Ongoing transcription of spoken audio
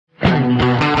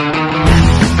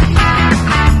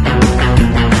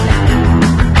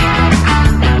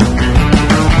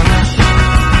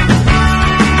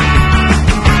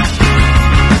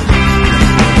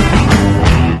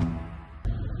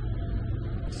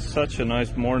Such a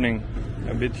nice morning,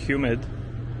 a bit humid,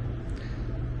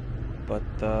 but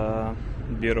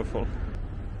beautiful.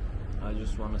 I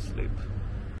just want to sleep.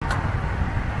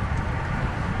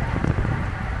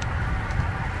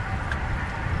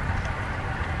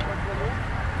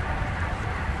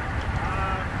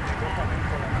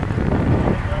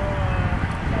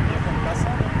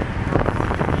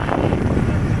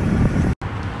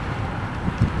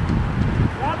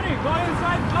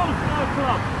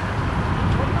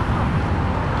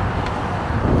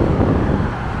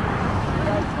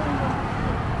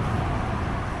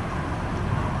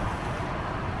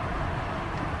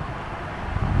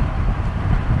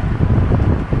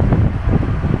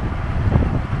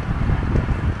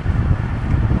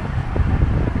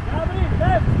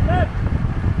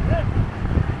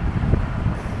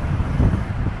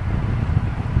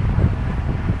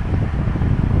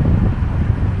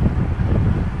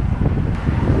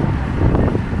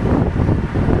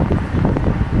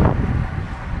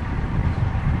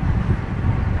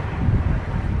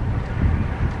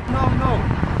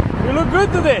 You look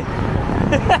good today.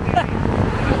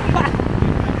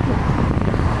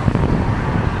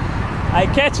 I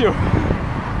catch you.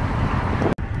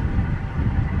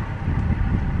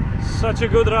 Such a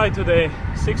good ride today.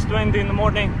 6:20 in the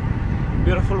morning.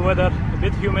 Beautiful weather. A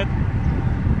bit humid,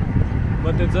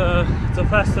 but it's a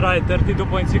fast ride.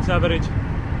 32.6 average.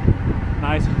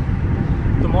 Nice.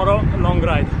 Tomorrow a long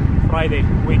ride. Friday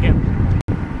weekend.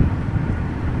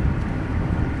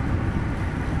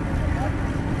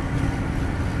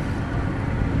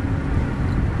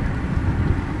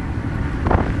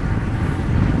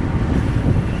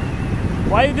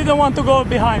 Why you didn't want to go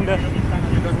behind?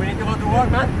 Because we need to go to work,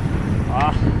 man.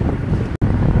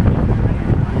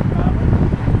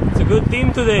 It's a good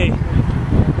team today.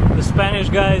 The Spanish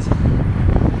guys,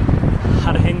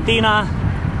 Argentina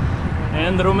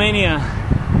and Romania.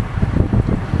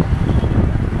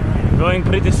 Going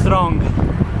pretty strong.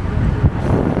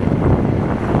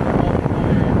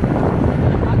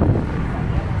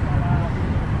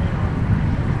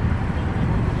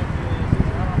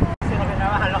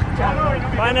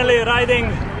 Finally riding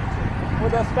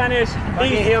with a Spanish You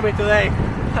can hear me today.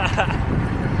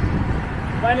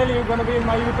 Finally you're gonna be in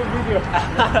my YouTube video.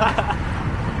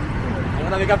 I'm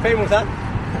gonna become famous, huh?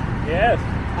 Yes.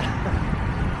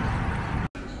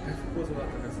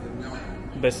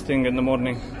 Best thing in the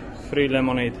morning, free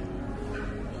lemonade.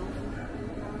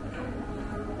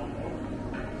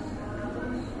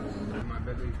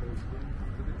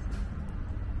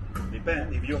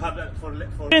 Depends if you have that for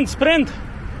Sprint!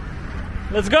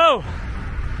 Let's go!